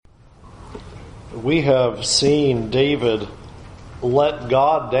We have seen David let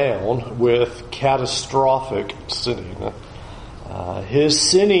God down with catastrophic sinning. His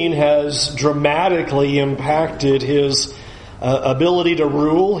sinning has dramatically impacted his ability to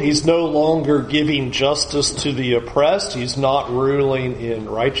rule. He's no longer giving justice to the oppressed. He's not ruling in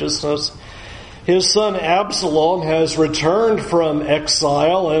righteousness. His son Absalom has returned from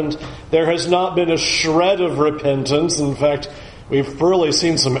exile, and there has not been a shred of repentance. In fact, we've really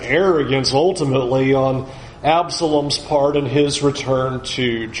seen some arrogance ultimately on Absalom's part in his return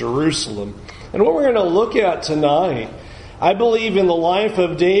to Jerusalem. And what we're going to look at tonight, I believe, in the life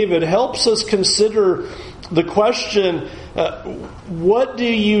of David helps us consider the question, what do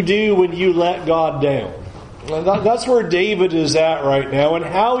you do when you let God down? That's where David is at right now, and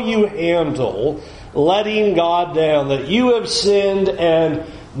how you handle letting God down, that you have sinned, and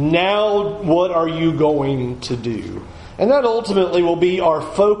now what are you going to do? And that ultimately will be our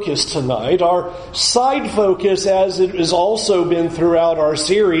focus tonight. Our side focus, as it has also been throughout our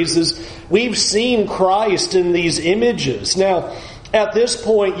series, is we've seen Christ in these images. Now, at this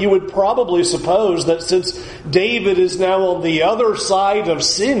point, you would probably suppose that since David is now on the other side of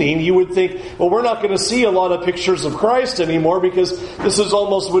sinning, you would think, well, we're not going to see a lot of pictures of Christ anymore because this is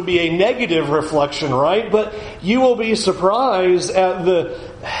almost would be a negative reflection, right? But you will be surprised at the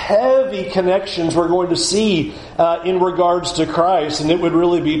heavy connections we're going to see in regards to Christ, and it would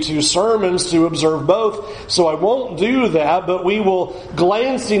really be two sermons to observe both, so I won't do that, but we will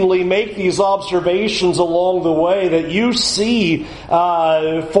glancingly make these observations along the way that you see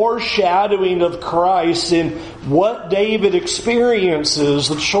foreshadowing of Christ in what David experiences,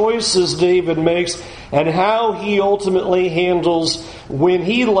 the choices David makes, and how he ultimately handles when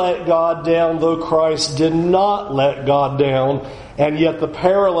he let God down, though Christ did not let God down. And yet the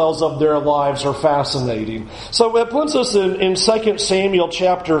parallels of their lives are fascinating. So it puts us in 2 Samuel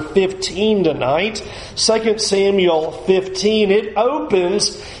chapter 15 tonight. 2 Samuel 15. It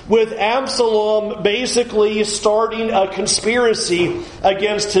opens with Absalom basically starting a conspiracy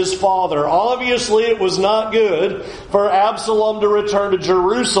against his father. Obviously it was not good for Absalom to return to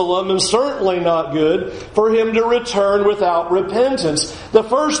Jerusalem, and certainly not good for him to return without repentance. The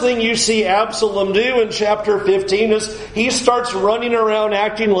first thing you see Absalom do in chapter 15 is he starts running around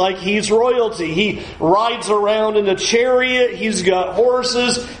acting like he's royalty. He rides around in a chariot. He's got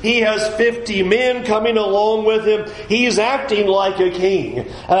horses. He has 50 men coming along with him. He's acting like a king.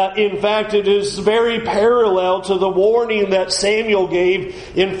 In fact, it is very parallel to the warning that Samuel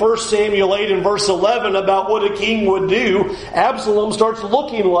gave in 1 Samuel 8 and verse 11 about what a king would do. Absalom starts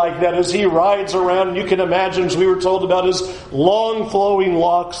looking like that as he rides around. And you can imagine, as we were told, about his long flowing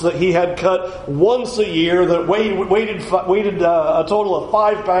locks that he had cut once a year that weighted a total of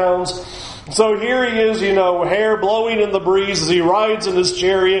 5 pounds. So here he is, hair blowing in the breeze as he rides in his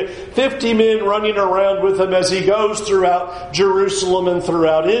chariot, 50 men running around with him as he goes throughout Jerusalem and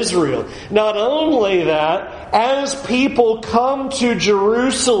throughout Israel. Not only that, as people come to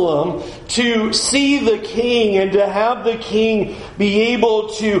Jerusalem to see the king and to have the king be able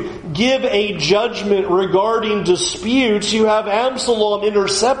to give a judgment regarding disputes, you have Absalom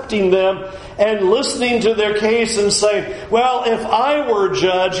intercepting them and listening to their case and saying, well, if I were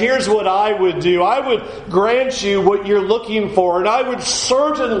judge, here's what I would do. I would grant you what you're looking for, and I would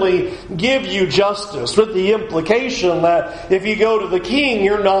certainly give you justice, with the implication that if you go to the king,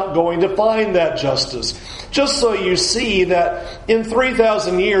 you're not going to find that justice. Just so you see that in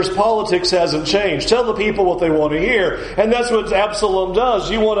 3,000 years, politics hasn't changed. Tell the people what they want to hear. And that's what Absalom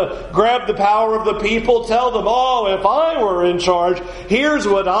does. You want to grab the power of the people, tell them, oh, if I were in charge, here's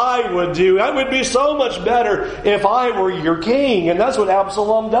what I would do. That would be so much better if I were your king. And that's what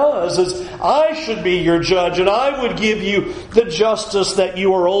Absalom does, is I should be your judge, and I would give you the justice that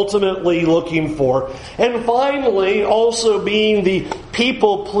you are ultimately looking for. And finally, also being the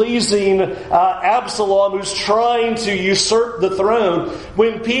people-pleasing Absalom who's trying to usurp the throne,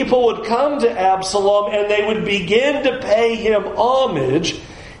 when people would come to Absalom and they would begin to pay him homage,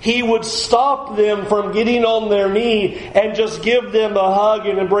 he would stop them from getting on their knee and just give them a hug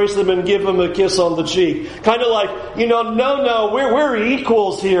and embrace them and give them a kiss on the cheek. Kind of like, no, we're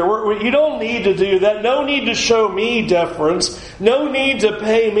equals here. You don't need to do that. No need to show me deference. No need to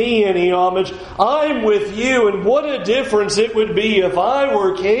pay me any homage. I'm with you, and what a difference it would be if I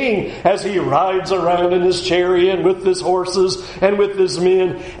were king, as he rides around in his chariot and with his horses and with his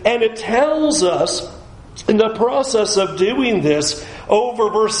men. And it tells us, in the process of doing this, over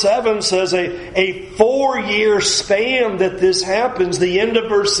verse 7 says a 4-year span that this happens. The end of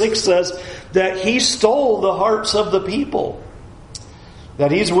verse 6 says that he stole the hearts of the people.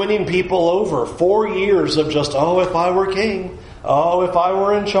 That he's winning people over. 4 years of just, if I were king, Oh, if I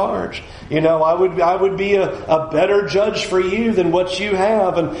were in charge, I would be a better judge for you than what you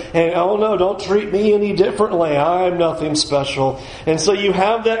have. And oh no, don't treat me any differently. I'm nothing special. And so you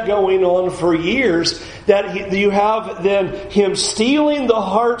have that going on for years, that you have then him stealing the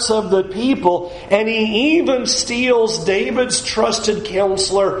hearts of the people, and he even steals David's trusted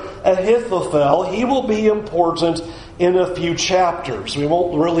counselor Ahithophel. He will be important in a few chapters. We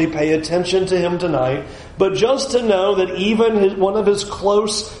won't really pay attention to him tonight, but just to know that even one of his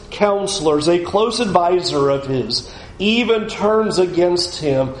close counselors, a close advisor of his, even turns against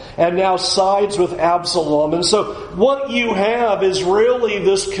him and now sides with Absalom. And so what you have is really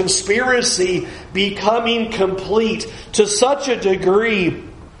this conspiracy becoming complete to such a degree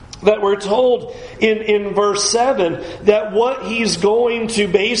that we're told in verse 7 that what he's going to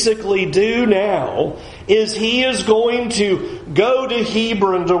basically do now is he is going to go to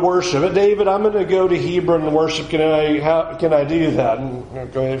Hebron to worship. David, I'm going to go to Hebron and worship. Can I do that?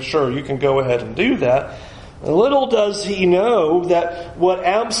 And, sure, you can go ahead and do that. Little does he know that what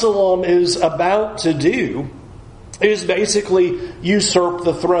Absalom is about to do is basically usurp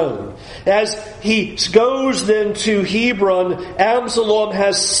the throne. As he goes then to Hebron, Absalom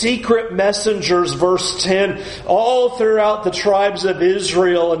has secret messengers, verse 10, all throughout the tribes of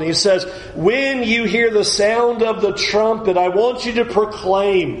Israel. And he says, when you hear the sound of the trumpet, I want you to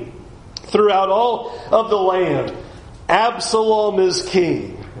proclaim throughout all of the land, Absalom is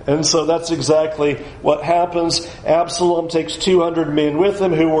king. And so that's exactly what happens. Absalom takes 200 men with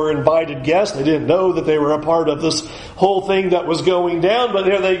him who were invited guests. They didn't know that they were a part of this whole thing that was going down, but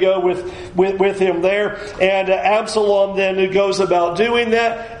there they go with him there. And Absalom then goes about doing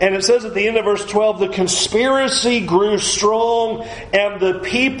that. And it says at the end of verse 12, the conspiracy grew strong and the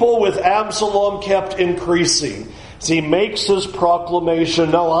people with Absalom kept increasing. So he makes his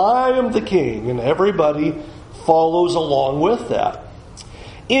proclamation, no, I am the king. And everybody follows along with that.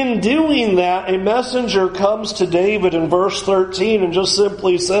 In doing that, a messenger comes to David in verse 13 and just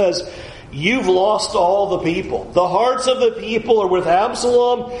simply says, you've lost all the people. The hearts of the people are with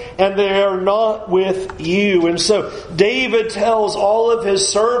Absalom, and they are not with you. And so David tells all of his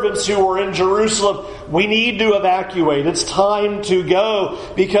servants who are in Jerusalem, we need to evacuate. It's time to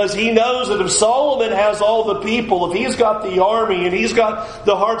go, because he knows that if Solomon has all the people, if he's got the army and he's got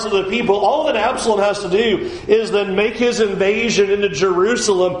the hearts of the people, all that Absalom has to do is then make his invasion into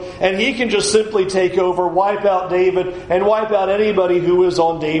Jerusalem, and he can just simply take over, wipe out David, and wipe out anybody who is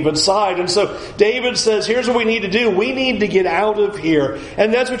on David's side. And so David says, here's what we need to do. We need to get out of here.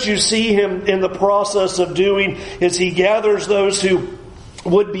 And that's what you see him in the process of doing, is he gathers those who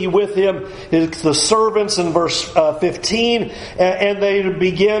would be with him, the servants in verse 15, and they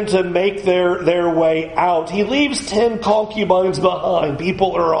begin to make their way out. He leaves 10 concubines behind.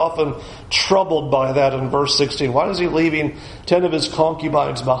 People are often troubled by that in verse 16. Why is he leaving 10 of his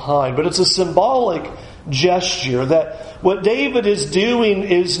concubines behind? But it's a symbolic gesture that what David is doing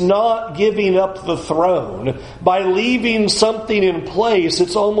is not giving up the throne. By leaving something in place,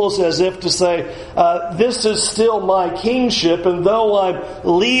 it's almost as if to say, this is still my kingship, and though I'm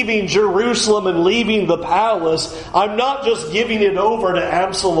leaving Jerusalem and leaving the palace, I'm not just giving it over to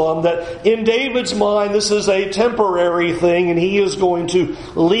Absalom. That in David's mind, this is a temporary thing, and he is going to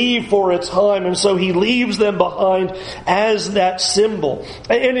leave for a time, and so he leaves them behind as that symbol.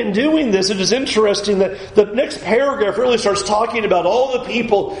 And in doing this, it is interesting that the next paragraph really starts talking about all the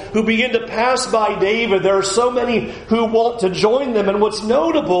people who begin to pass by David. There are so many who want to join them. And what's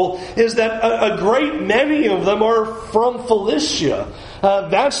notable is that a great many of them are from Philistia.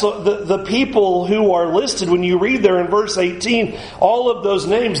 That's the people who are listed when you read there in verse 18. All of those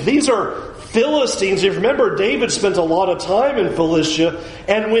names, these are Philistines. If you remember, David spent a lot of time in Philistia.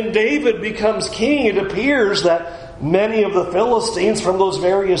 And when David becomes king, it appears that many of the Philistines from those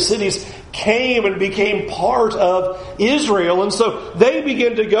various cities came and became part of Israel. And so they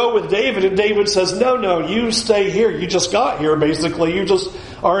begin to go with David, and David says, no, you stay here. You just got here, basically. You just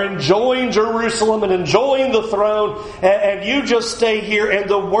are enjoying Jerusalem and enjoying the throne, and you just stay here. And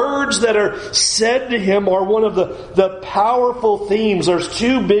the words that are said to him are one of the powerful themes. There's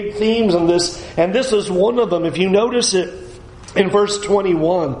two big themes in this, and this is one of them. If you notice it in verse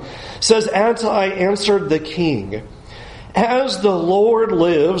 21, it says, Attai answered the king, as the Lord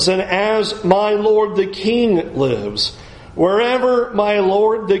lives, and as my Lord the King lives, wherever my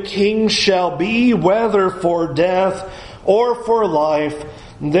Lord the King shall be, whether for death or for life,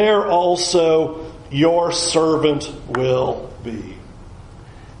 there also your servant will be.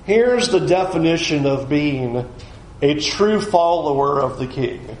 Here's the definition of being a true follower of the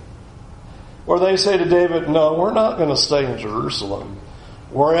King. Where they say to David, no, we're not going to stay in Jerusalem.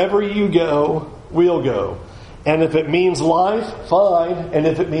 Wherever you go, we'll go. And if it means life, fine. And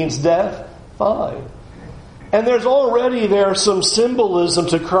if it means death, fine. And there's already there some symbolism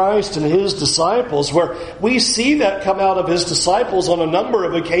to Christ and His disciples where we see that come out of His disciples on a number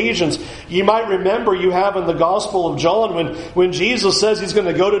of occasions. You might remember you have in the Gospel of John when Jesus says He's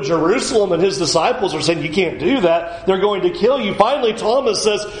going to go to Jerusalem and His disciples are saying, you can't do that. They're going to kill you. Finally, Thomas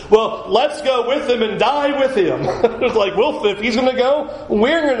says, well, let's go with Him and die with Him. It's like, well, if He's going to go,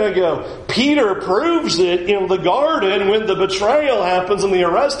 we're going to go. Peter proves it in the garden when the betrayal happens and the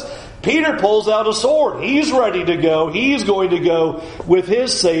arrest. Peter pulls out a sword. He's ready to go. He's going to go with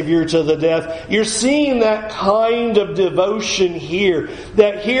his Savior to the death. You're seeing that kind of devotion here.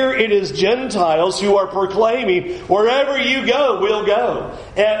 That here it is Gentiles who are proclaiming, wherever you go, we'll go.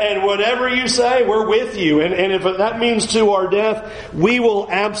 And whatever you say, we're with you. And if that means to our death, we will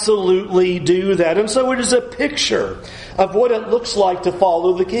absolutely do that. And so it is a picture of what it looks like to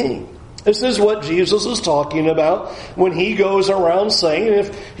follow the King. This is what Jesus is talking about when He goes around saying,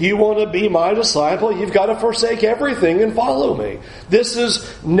 if you want to be my disciple, you've got to forsake everything and follow me. This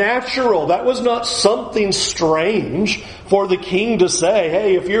is natural. That was not something strange for the King to say,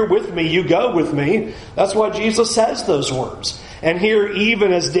 hey, if you're with me, you go with me. That's why Jesus says those words. And here,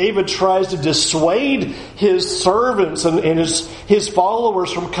 even as David tries to dissuade his servants and his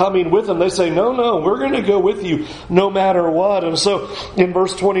followers from coming with him, they say, no, we're going to go with you no matter what. And so in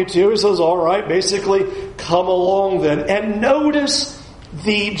verse 22, he says, all right, basically, come along then. And notice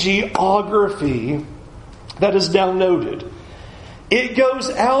the geography that is now noted. It goes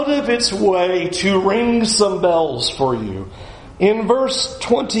out of its way to ring some bells for you. In verse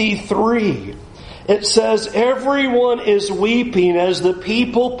 23, it says, everyone is weeping as the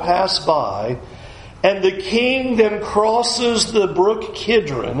people pass by, and the king then crosses the brook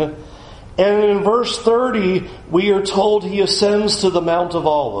Kidron. And in verse 30, we are told he ascends to the Mount of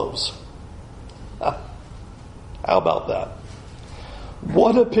Olives. How about that?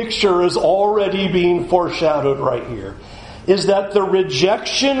 What a picture is already being foreshadowed right here. Is that the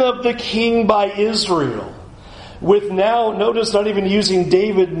rejection of the king by Israel, with now, notice not even using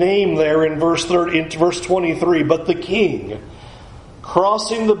David's name there in verse 23, but the king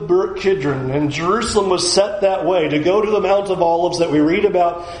crossing the brook Kidron, and Jerusalem was set that way to go to the Mount of Olives that we read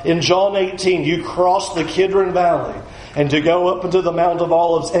about in John 18. You cross the Kidron Valley and to go up into the Mount of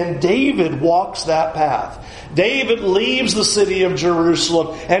Olives, and David walks that path. David leaves the city of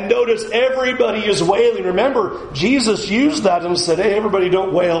Jerusalem, and notice everybody is wailing. Remember, Jesus used that and said, hey, everybody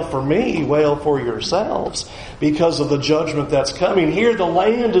don't wail for me, wail for yourselves, because of the judgment that's coming. Here the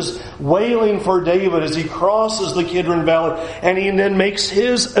land is wailing for David as he crosses the Kidron Valley, and he then makes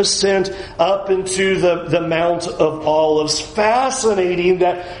his ascent up into the Mount of Olives. Fascinating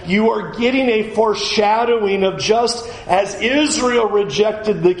that you are getting a foreshadowing of just as Israel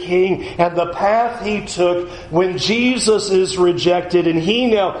rejected the king and the path he took, when Jesus is rejected and he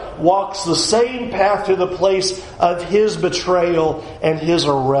now walks the same path to the place of his betrayal and his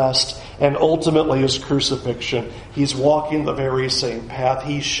arrest and ultimately his crucifixion. He's walking the very same path.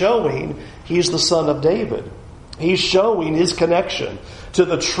 He's showing he's the son of David. He's showing his connection to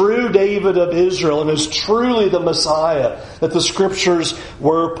the true David of Israel and is truly the Messiah that the Scriptures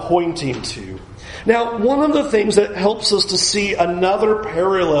were pointing to. Now, one of the things that helps us to see another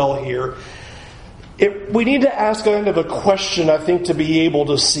parallel here, we need to ask kind of a question, I think, to be able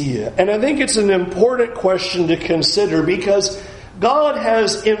to see it. And I think it's an important question to consider because God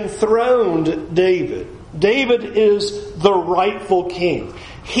has enthroned David. David is the rightful king.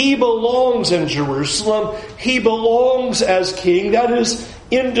 He belongs in Jerusalem. He belongs as king. That is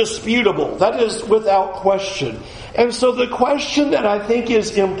indisputable. That is without question. And so the question that I think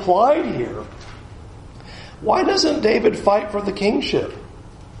is implied here, why doesn't David fight for the kingship?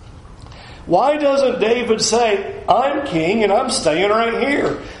 Why doesn't David say, I'm king and I'm staying right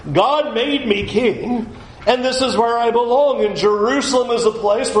here? God made me king, and this is where I belong. And Jerusalem is a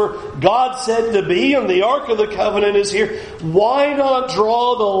place where God said to be, and the Ark of the Covenant is here. Why not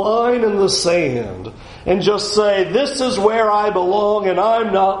draw the line in the sand and just say, this is where I belong and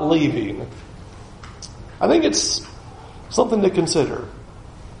I'm not leaving? I think it's something to consider.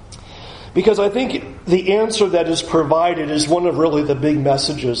 Because I think the answer that is provided is one of really the big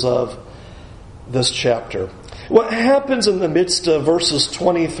messages of this chapter. What happens in the midst of verses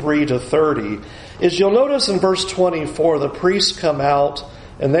 23 to 30 is you'll notice in verse 24 the priests come out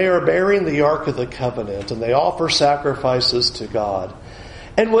and they are bearing the Ark of the Covenant and they offer sacrifices to God.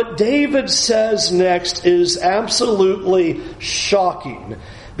 And what David says next is absolutely shocking,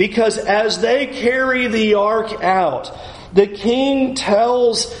 because as they carry the Ark out, the king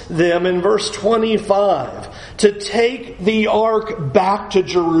tells them in verse 25 to take the Ark back to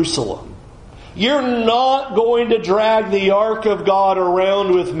Jerusalem. You're not going to drag the ark of God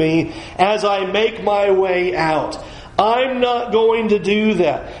around with me as I make my way out. I'm not going to do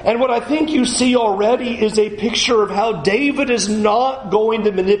that. And what I think you see already is a picture of how David is not going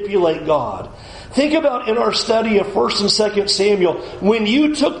to manipulate God. Think about in our study of 1 and 2 Samuel, when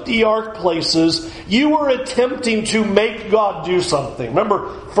you took the ark places, you were attempting to make God do something. Remember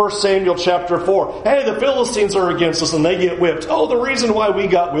 1 Samuel chapter 4. Hey, the Philistines are against us and they get whipped. Oh, the reason why we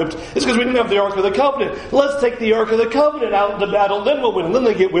got whipped is because we didn't have the Ark of the Covenant. Let's take the Ark of the Covenant out into battle, then we'll win. And then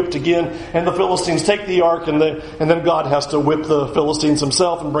they get whipped again, and the Philistines take the Ark, and then God has to whip the Philistines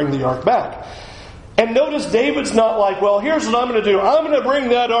himself and bring the Ark back. And notice David's not like, well, here's what I'm going to do. I'm going to bring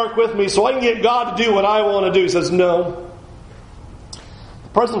that ark with me so I can get God to do what I want to do. He says, no. The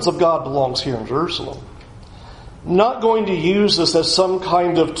presence of God belongs here in Jerusalem. I'm not going to use this as some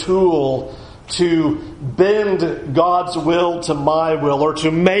kind of tool to bend God's will to my will or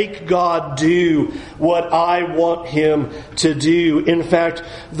to make God do what I want Him to do. In fact,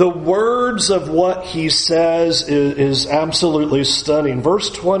 the words of what He says is absolutely stunning. Verse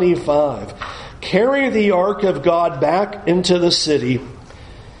 25. Carry the ark of God back into the city.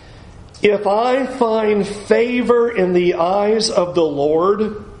 If I find favor in the eyes of the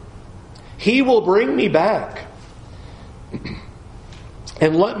Lord, He will bring me back.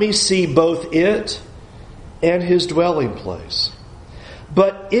 And let me see both it and His dwelling place.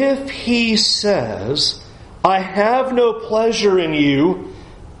 But if He says, I have no pleasure in you,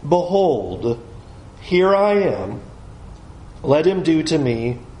 behold, here I am. Let Him do to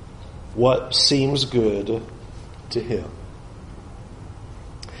me what seems good to Him.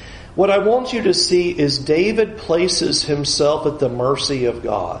 What I want you to see is David places himself at the mercy of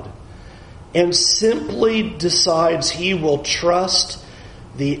God and simply decides he will trust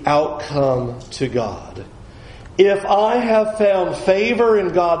the outcome to God. If I have found favor in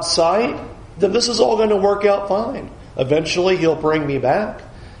God's sight, then this is all going to work out fine. Eventually He'll bring me back,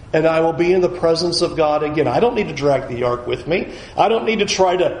 and I will be in the presence of God again. I don't need to drag the ark with me. I don't need to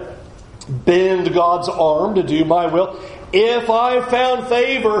try to bend God's arm to do my will. If I found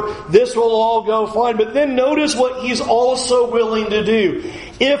favor, this will all go fine. But then notice what He's also willing to do.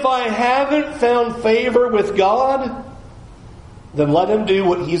 If I haven't found favor with God, then let Him do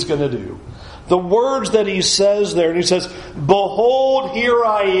what He's going to do. The words that He says there, and He says, behold, here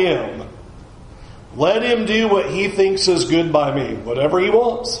I am. Let Him do what He thinks is good by me, whatever He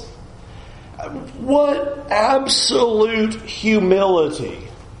wants. What absolute humility.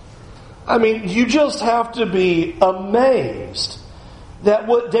 I mean, you just have to be amazed that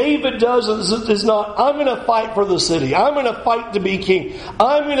what David does is not, I'm going to fight for the city. I'm going to fight to be king.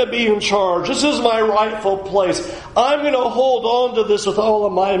 I'm going to be in charge. This is my rightful place. I'm going to hold on to this with all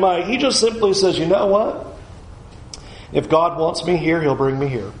of my might. He just simply says, you know what? If God wants me here, He'll bring me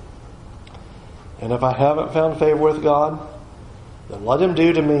here. And if I haven't found favor with God, then let Him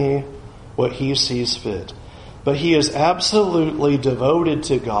do to me what He sees fit. But he is absolutely devoted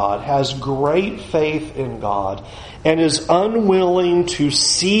to God, has great faith in God, and is unwilling to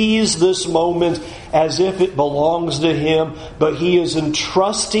seize this moment as if it belongs to him, but he is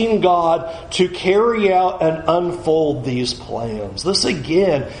entrusting God to carry out and unfold these plans. This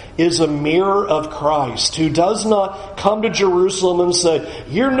again is a mirror of Christ, who does not come to Jerusalem and say,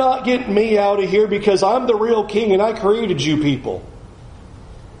 you're not getting me out of here because I'm the real king and I created you people.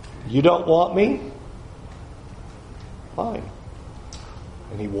 You don't want me? Fine.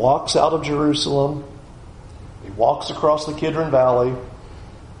 And he walks out of Jerusalem. He walks across the Kidron Valley.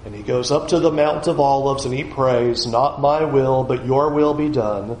 And he goes up to the Mount of Olives and he prays, not my will, but your will be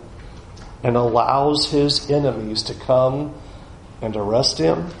done. And allows his enemies to come and arrest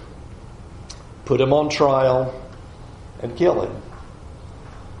him, put him on trial, and kill him.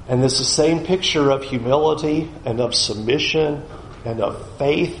 And this is the same picture of humility and of submission and of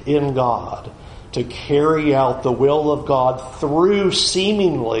faith in God to carry out the will of God through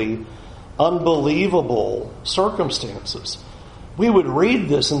seemingly unbelievable circumstances. We would read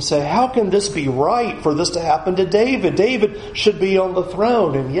this and say, how can this be right for this to happen to David? David should be on the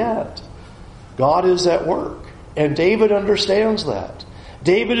throne, and yet God is at work. And David understands that.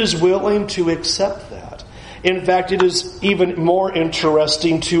 David is willing to accept that. In fact, it is even more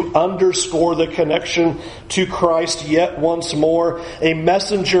interesting to underscore the connection to Christ yet once more. A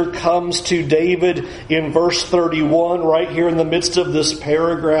messenger comes to David in verse 31, right here in the midst of this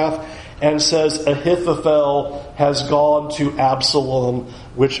paragraph, and says, Ahithophel has gone to Absalom,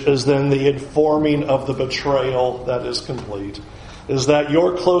 which is then the informing of the betrayal that is complete. is that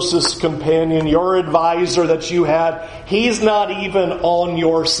your closest companion, your advisor that you had, he's not even on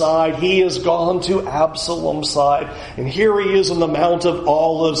your side. He has gone to Absalom's side. And here he is on the Mount of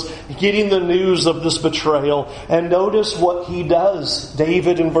Olives, getting the news of this betrayal. And notice what he does.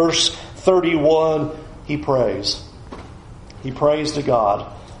 David, in verse 31, he prays. He prays to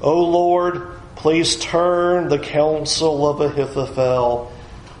God. O Lord, please turn the counsel of Ahithophel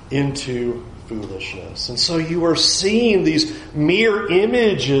into foolishness. And so you are seeing these mere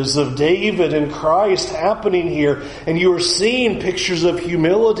images of David and Christ happening here. And you are seeing pictures of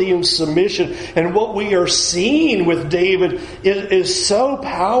humility and submission. And what we are seeing with David is so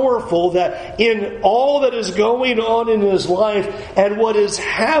powerful that in all that is going on in his life and what is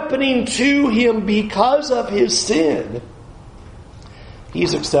happening to him because of his sin,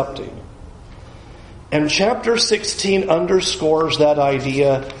 he's accepting. And chapter 16 underscores that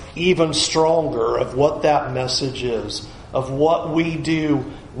idea even stronger of what that message is, of what we do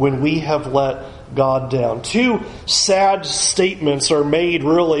when we have let God down. Two sad statements are made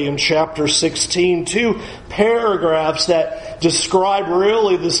really in chapter 16. Two paragraphs that describe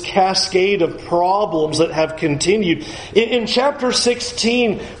really this cascade of problems that have continued. In chapter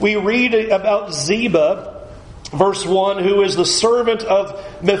 16, we read about Ziba, verse 1, who is the servant of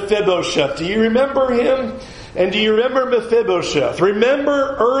Mephibosheth. Do you remember him? And do you remember Mephibosheth?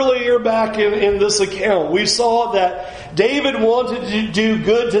 Remember earlier back in this account, we saw that David wanted to do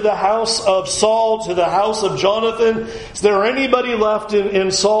good to the house of Saul, to the house of Jonathan. Is there anybody left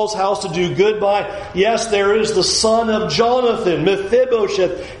in Saul's house to do good by? Yes, there is the son of Jonathan,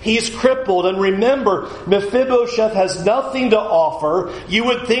 Mephibosheth. He's crippled. And remember, Mephibosheth has nothing to offer. You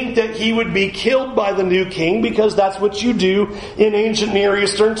would think that he would be killed by the new king, because that's what you do in ancient Near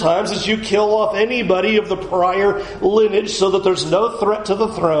Eastern times, is you kill off anybody of the prior lineage so that there's no threat to the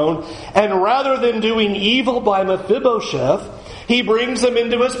throne. And rather than doing evil by Mephibosheth, he brings him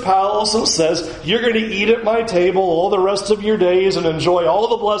into his palace and says, you're going to eat at my table all the rest of your days and enjoy all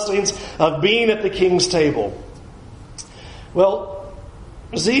the blessings of being at the king's table. Well,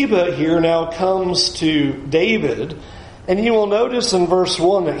 Ziba here now comes to David, and you will notice in verse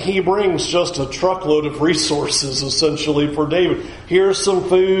 1 that he brings just a truckload of resources essentially for David. Here's some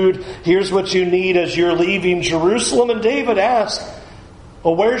food. Here's what you need as you're leaving Jerusalem. And David asks,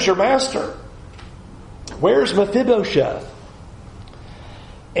 well, where's your master? Where's Mephibosheth?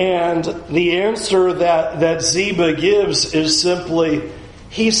 And the answer that Ziba gives is simply,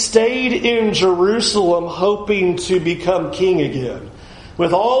 he stayed in Jerusalem hoping to become king again.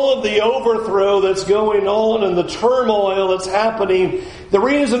 With all of the overthrow that's going on and the turmoil that's happening, the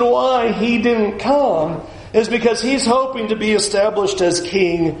reason why he didn't come is because he's hoping to be established as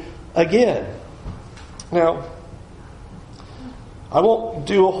king again. Now, I won't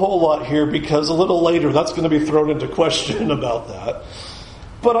do a whole lot here because a little later that's going to be thrown into question about that.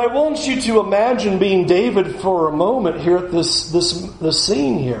 But I want you to imagine being David for a moment here at this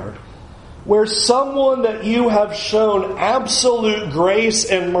scene here, where someone that you have shown absolute grace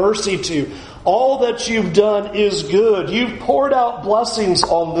and mercy to, all that you've done is good. You've poured out blessings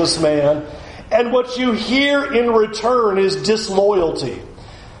on this man, and what you hear in return is disloyalty.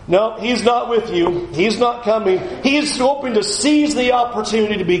 No, he's not with you. He's not coming. He's hoping to seize the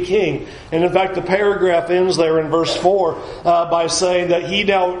opportunity to be king. And in fact, the paragraph ends there in verse 4 by saying that he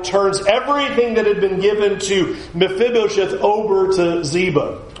now turns everything that had been given to Mephibosheth over to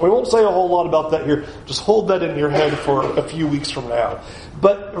Ziba. We won't say a whole lot about that here. Just hold that in your head for a few weeks from now.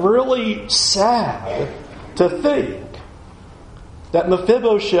 But really sad to think that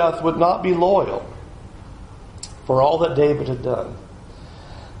Mephibosheth would not be loyal for all that David had done.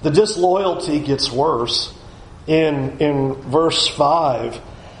 The disloyalty gets worse in verse 5.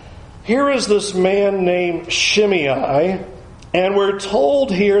 Here is this man named Shimei, and we're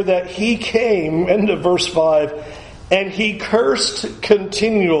told here that he came, into verse 5, and he cursed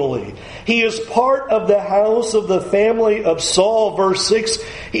continually. He is part of the house of the family of Saul. Verse 6,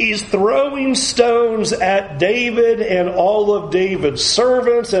 he's throwing stones at David and all of David's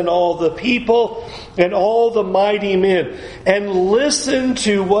servants and all the people and all the mighty men. And listen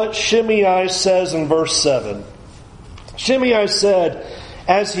to what Shimei says in verse 7. Shimei said,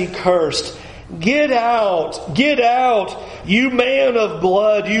 as he cursed, get out, you man of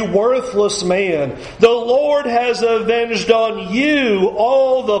blood, you worthless man. The Lord has avenged on you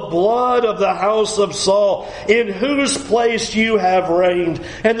all the blood of the house of Saul, in whose place you have reigned.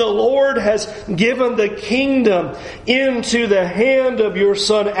 And the Lord has given the kingdom into the hand of your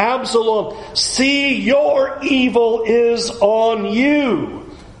son Absalom. See, your evil is on you,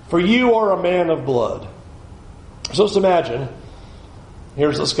 for you are a man of blood. So just imagine,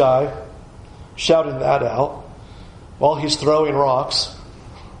 here's this guy shouting that out. while he's throwing rocks.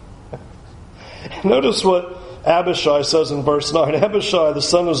 Notice what Abishai says in verse 9. Abishai, the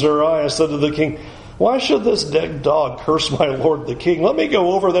son of Zeruiah, said to the king, "Why should this dead dog curse my lord the king? Let me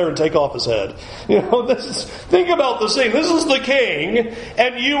go over there and take off his head." Think about the scene. This is the king,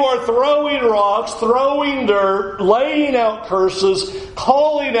 and you are throwing rocks, throwing dirt, laying out curses,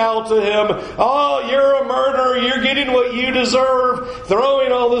 calling out to him, "Oh, you're a murderer, you're getting what you deserve,"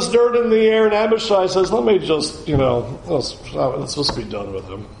 throwing all this dirt in the air. And Abishai says, let me just, let's just be done with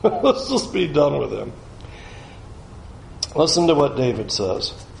him. Let's just be done with him. Listen to what David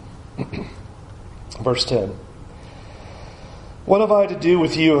says. Verse 10. "What have I to do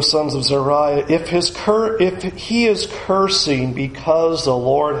with you, O sons of Zeruiah? If he is cursing because the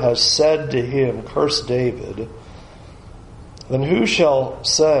Lord has said to him, 'Curse David,' then who shall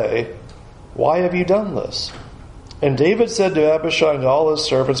say, 'Why have you done this?' And David said to Abishai and to all his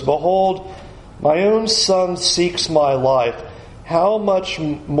servants, 'Behold, my own son seeks my life. How much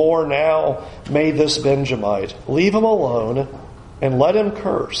more now may this Benjamite? Leave him alone and let him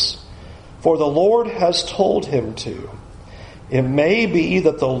curse. For the Lord has told him to. It may be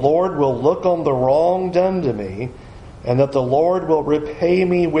that the Lord will look on the wrong done to me, and that the Lord will repay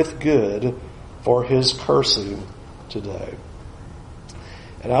me with good for his cursing today."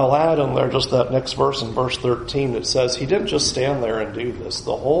 And I'll add on there just that next verse in verse 13 that says he didn't just stand there and do this.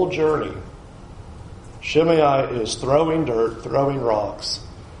 The whole journey, Shimei is throwing dirt, throwing rocks,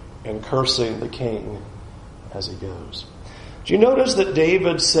 and cursing the king as he goes. Do you notice that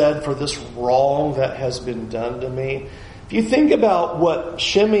David said, "For this wrong that has been done to me"? If you think about what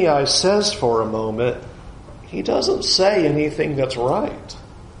Shimei says for a moment, he doesn't say anything that's right.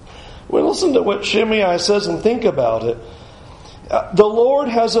 Well, listen to what Shimei says and think about it. "The Lord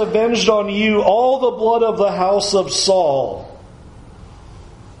has avenged on you all the blood of the house of Saul."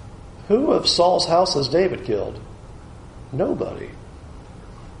 Who of Saul's house has David killed? Nobody.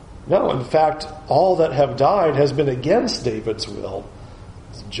 No, in fact, all that have died has been against David's will.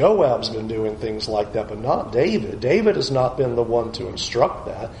 Joab's been doing things like that, but not David. David has not been the one to instruct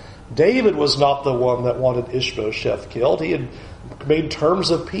that. David was not the one that wanted Ishbosheth killed. He had made terms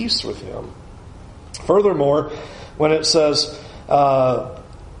of peace with him. Furthermore, when it says,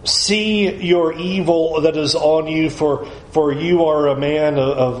 "See your evil that is on you, for you are a man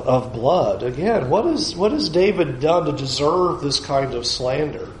of blood." Again, what has David done to deserve this kind of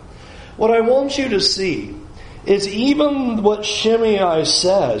slander? What I want you to see is even what Shimei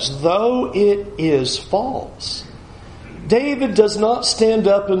says, though it is false, David does not stand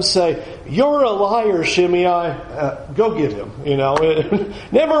up and say, "You're a liar, Shimei. Go get him."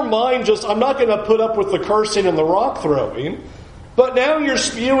 Never mind I'm not going to put up with the cursing and the rock throwing. But now you're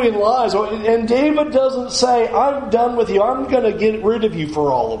spewing lies. And David doesn't say, "I'm done with you. I'm going to get rid of you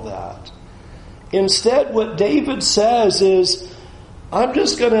for all of that." Instead, what David says is, "I'm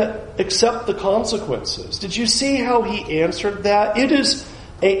just going to accept the consequences." Did you see how he answered that? It is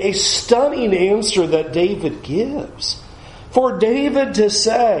a stunning answer that David gives. For David to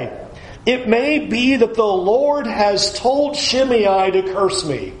say, "It may be that the Lord has told Shimei to curse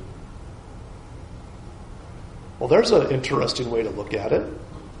me." Well, there's an interesting way to look at it.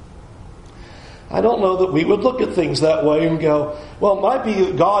 I don't know that we would look at things that way and go, well, it might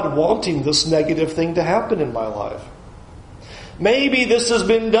be God wanting this negative thing to happen in my life. Maybe this has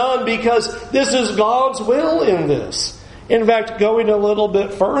been done because this is God's will in this. In fact, going a little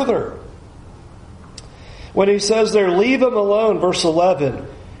bit further, when he says there, "Leave him alone," verse 11,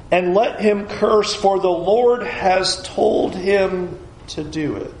 "and let him curse, for the Lord has told him to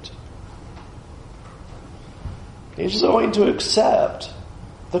do it." He's going to accept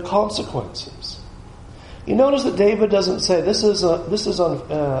the consequences. You notice that David doesn't say, this is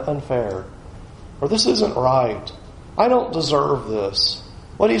unfair, or "This isn't right. I don't deserve this."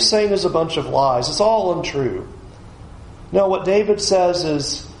 What he's saying is a bunch of lies. It's all untrue. No, what David says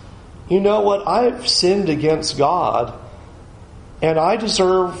is, "You know what? I've sinned against God, and I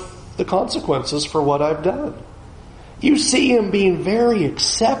deserve the consequences for what I've done." You see him being very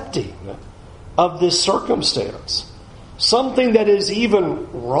accepting of this circumstance. Something that is even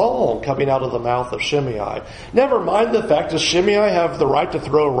wrong coming out of the mouth of Shimei. Never mind the fact, does Shimei have the right to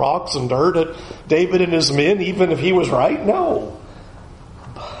throw rocks and dirt at David and his men, even if he was right? No.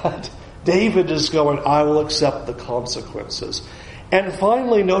 But David is going, "I will accept the consequences." And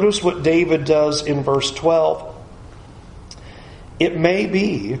finally, notice what David does in verse 12. "It may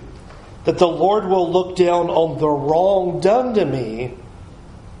be that the Lord will look down on the wrong done to me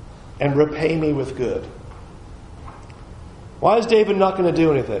and repay me with good." Why is David not going to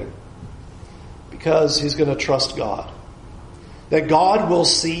do anything? Because he's going to trust God. That God will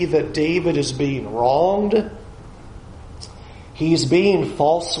see that David is being wronged, He's being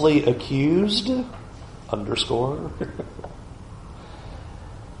falsely accused, underscore.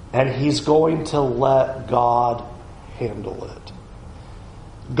 And he's going to let God handle it.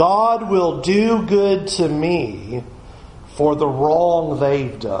 God will do good to me for the wrong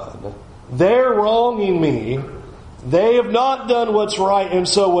they've done. They're wronging me. They have not done what's right. And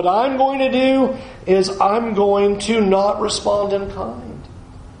so what I'm going to do is I'm going to not respond in kind.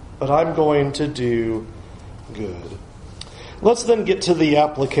 But I'm going to do good. Let's then get to the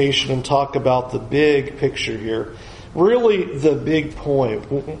application and talk about the big picture here. Really the big point.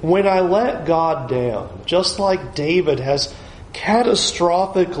 When I let God down, just like David has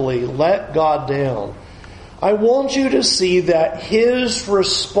catastrophically let God down, I want you to see that his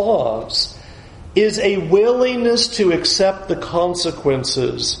response is a willingness to accept the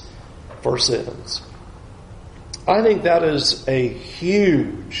consequences for sins. I think that is a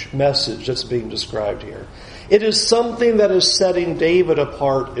huge message that's being described here. It is something that is setting David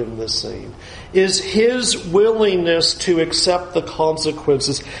apart in this scene. Is his willingness to accept the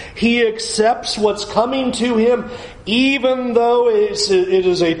consequences. He accepts what's coming to him, even though it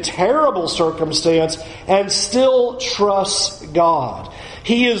is a terrible circumstance, and still trusts God.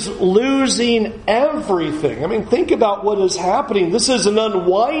 He is losing everything. I mean, think about what is happening. This is an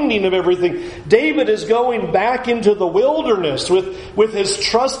unwinding of everything. David is going back into the wilderness with his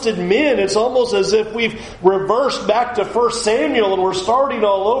trusted men. It's almost as if we've reversed back to 1 Samuel and we're starting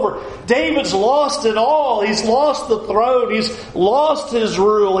all over. David's lost it all. He's lost the throne. He's lost his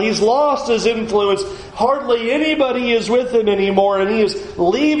rule. He's lost his influence. Hardly anybody is with him anymore, and he is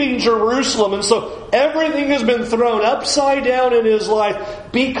leaving Jerusalem. And so everything has been thrown upside down in his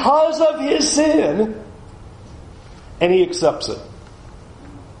life because of his sin, and he accepts it.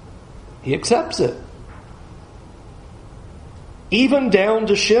 He accepts it. Even down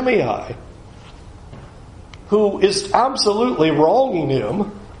to Shimei, who is absolutely wronging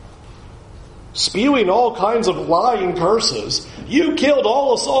him, spewing all kinds of lying curses. You killed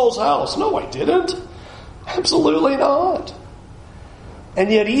all of Saul's house. No, I didn't. Absolutely not. And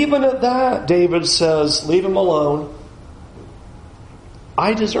yet even at that, David says, leave him alone.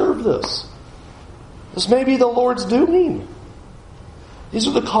 I deserve this. This may be the Lord's doing. These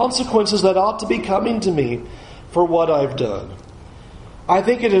are the consequences that ought to be coming to me for what I've done. I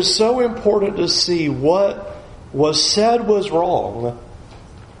think it is so important to see what was said was wrong.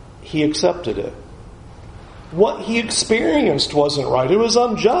 He accepted it. What he experienced wasn't right. It was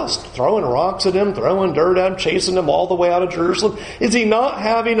unjust. Throwing rocks at him, throwing dirt at him, chasing him all the way out of Jerusalem. Is he not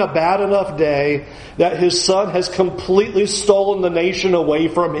having a bad enough day that his son has completely stolen the nation away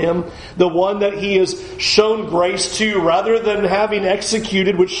from him? The one that he has shown grace to rather than having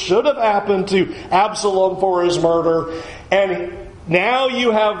executed, which should have happened to Absalom for his murder. And now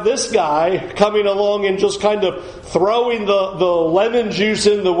you have this guy coming along and just kind of throwing the lemon juice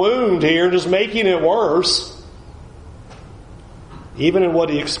in the wound here, just making it worse. Even in what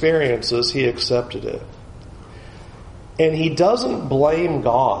he experiences, he accepted it. And he doesn't blame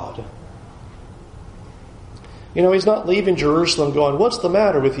God. You know, he's not leaving Jerusalem going, what's the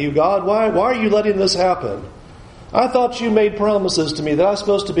matter with you, God? Why are you letting this happen? I thought you made promises to me that I was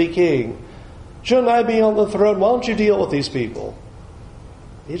supposed to be king. Shouldn't I be on the throne? Why don't you deal with these people?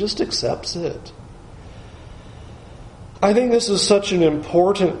 He just accepts it. I think this is such an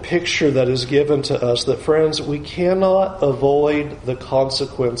important picture that is given to us that, friends, we cannot avoid the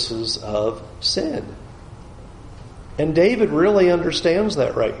consequences of sin. And David really understands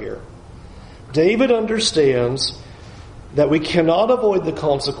that right here. David understands that we cannot avoid the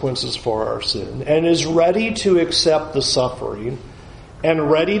consequences for our sin and is ready to accept the suffering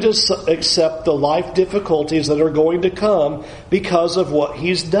and ready to accept the life difficulties that are going to come because of what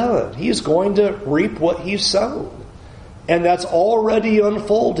he's done. He's going to reap what he's sown. And that's already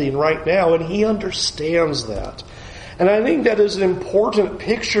unfolding right now, and he understands that. And I think that is an important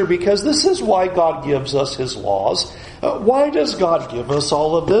picture because this is why God gives us his laws. Why does God give us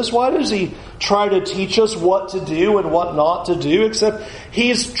all of this? Why does he try to teach us what to do and what not to do? Except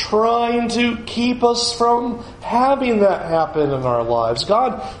he's trying to keep us from having that happen in our lives.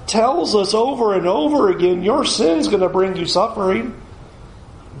 God tells us over and over again, your sin's going to bring you suffering.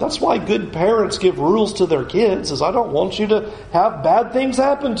 That's why good parents give rules to their kids, is I don't want you to have bad things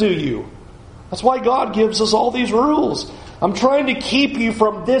happen to you. That's why God gives us all these rules. I'm trying to keep you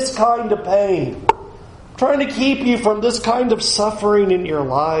from this kind of pain. I'm trying to keep you from this kind of suffering in your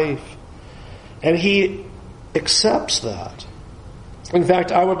life. And he accepts that. In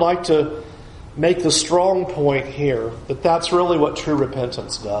fact, I would like to make the strong point here that that's really what true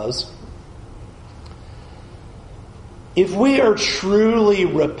repentance does. If we are truly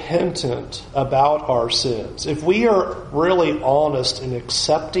repentant about our sins, if we are really honest in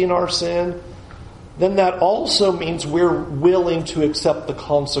accepting our sin, then that also means we're willing to accept the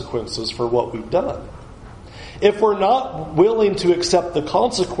consequences for what we've done. If we're not willing to accept the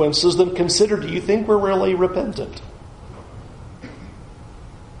consequences, then consider, do you think we're really repentant?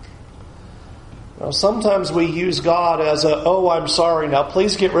 Now, sometimes we use God as I'm sorry, now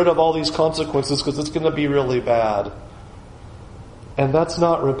please get rid of all these consequences because it's going to be really bad. And that's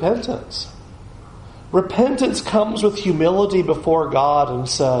not repentance. Repentance comes with humility before God and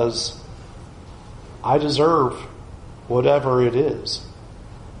says, I deserve whatever it is.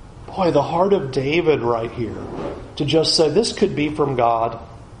 Boy, the heart of David right here to just say, this could be from God.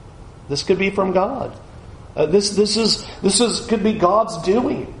 This could be from God. This could be God's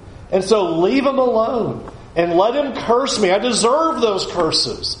doing. And so leave him alone and let him curse me. I deserve those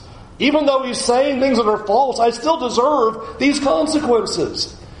curses. Even though he's saying things that are false, I still deserve these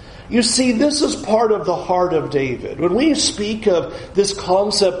consequences. You see, this is part of the heart of David. When we speak of this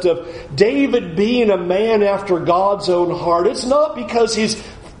concept of David being a man after God's own heart, it's not because he's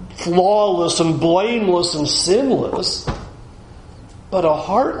flawless and blameless and sinless, but a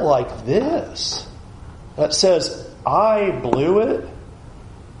heart like this that says, I blew it,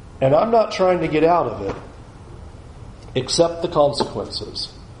 and I'm not trying to get out of it. Accept the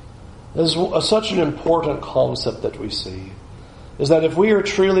consequences. This is such an important concept that we see. Is that if we are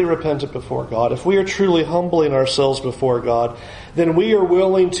truly repentant before God, if we are truly humbling ourselves before God, then we are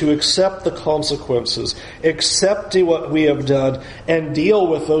willing to accept the consequences, accept what we have done, and deal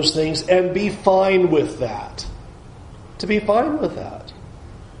with those things, and be fine with that. To be fine with that.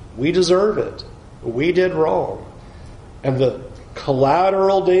 We deserve it. We did wrong. And the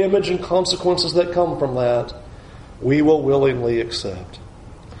collateral damage and consequences that come from that, we will willingly accept.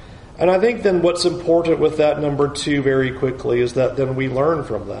 And I think then what's important with that number 2 very quickly is that then we learn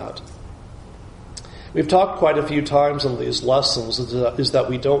from that. We've talked quite a few times in these lessons is that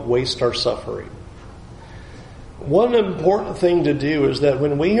we don't waste our suffering. One important thing to do is that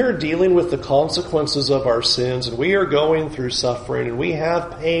when we are dealing with the consequences of our sins and we are going through suffering and we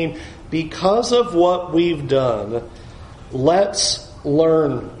have pain because of what we've done, let's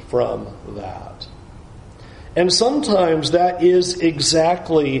learn from that. And sometimes that is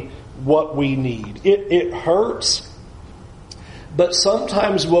exactly what we need. It hurts, but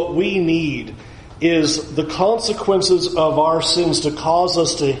sometimes what we need is the consequences of our sins to cause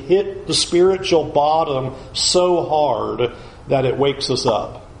us to hit the spiritual bottom so hard that it wakes us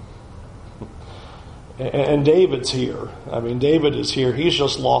up. And David's here. I mean, David is here. He's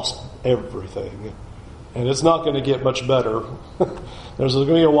just lost everything. And it's not going to get much better. There's going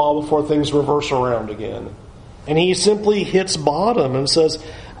to be a while before things reverse around again. And he simply hits bottom and says,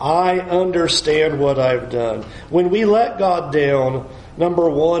 I understand what I've done. When we let God down, number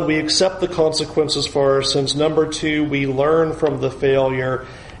 1, we accept the consequences for our sins. Number 2, we learn from the failure.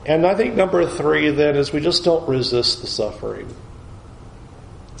 And I think number 3 then is we just don't resist the suffering.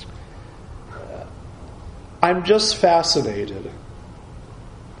 I'm just fascinated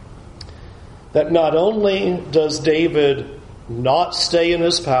that not only does David not stay in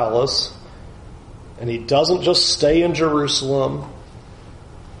his palace, and he doesn't just stay in Jerusalem,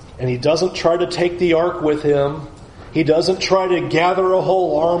 and he doesn't try to take the ark with him, he doesn't try to gather a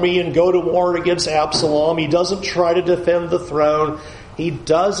whole army and go to war against Absalom, he doesn't try to defend the throne, he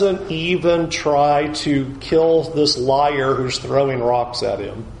doesn't even try to kill this liar who's throwing rocks at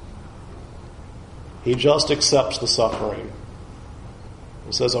him. He just accepts the suffering.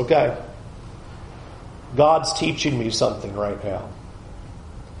 He says, okay, God's teaching me something right now.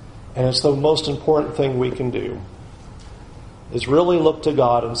 And it's the most important thing we can do, is really look to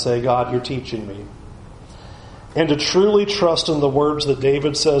God and say, God, you're teaching me. And to truly trust in the words that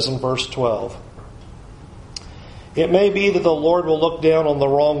David says in verse 12. It may be that the Lord will look down on the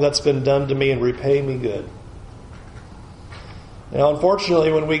wrong that's been done to me and repay me good. Now,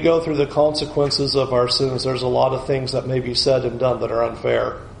 unfortunately, when we go through the consequences of our sins, there's a lot of things that may be said and done that are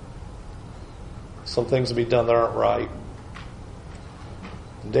unfair. Some things will be done that aren't right.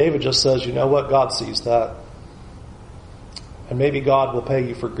 David just says, you know what? God sees that. And maybe God will pay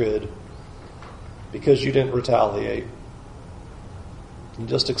you for good because you didn't retaliate. You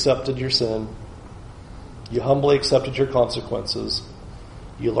just accepted your sin. You humbly accepted your consequences.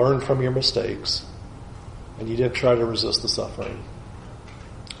 You learned from your mistakes. And you didn't try to resist the suffering.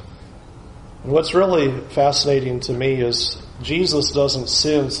 And what's really fascinating to me is Jesus doesn't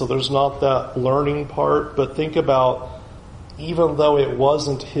sin, so there's not that learning part. But think about, even though it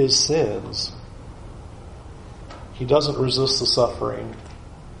wasn't his sins, he doesn't resist the suffering.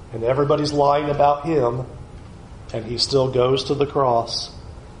 And everybody's lying about him. And he still goes to the cross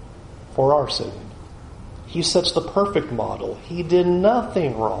for our sin. He sets the perfect model. He did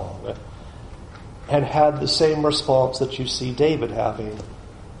nothing wrong and had the same response that you see David having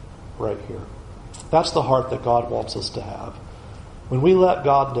right here. That's the heart that God wants us to have. When we let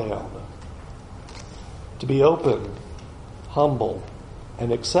God down, to be open, humble,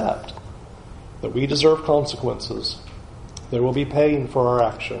 and accept that we deserve consequences. There will be pain for our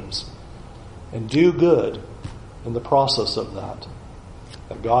actions. And do good in the process of that.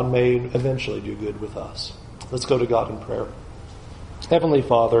 And God may eventually do good with us. Let's go to God in prayer. Heavenly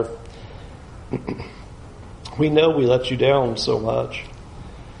Father, we know we let you down so much.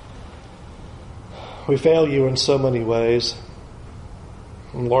 We fail you in so many ways.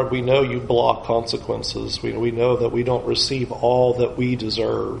 And Lord, we know you block consequences. We know that we don't receive all that we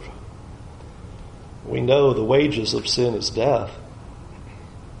deserve. We know the wages of sin is death.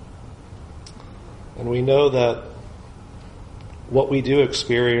 And we know that what we do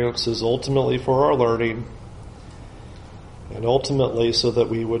experience is ultimately for our learning and ultimately so that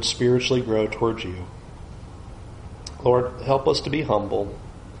we would spiritually grow towards you. Lord, help us to be humble.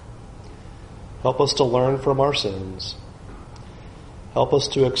 Help us to learn from our sins. Help us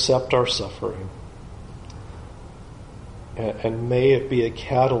to accept our suffering. And may it be a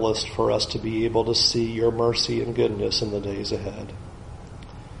catalyst for us to be able to see your mercy and goodness in the days ahead.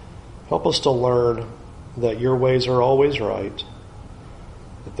 Help us to learn that your ways are always right,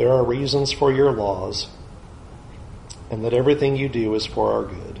 that there are reasons for your laws, and that everything you do is for our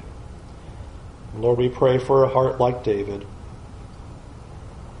good. And Lord, we pray for a heart like David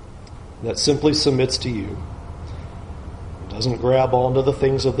that simply submits to you, doesn't grab onto the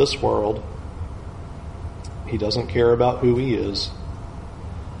things of this world. He doesn't care about who he is.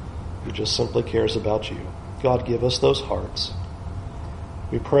 He just simply cares about you. God, give us those hearts.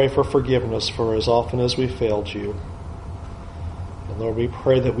 We pray for forgiveness for as often as we failed you. And Lord, we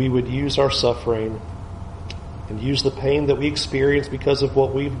pray that we would use our suffering and use the pain that we experience because of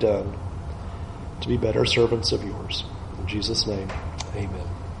what we've done to be better servants of yours. In Jesus' name, amen.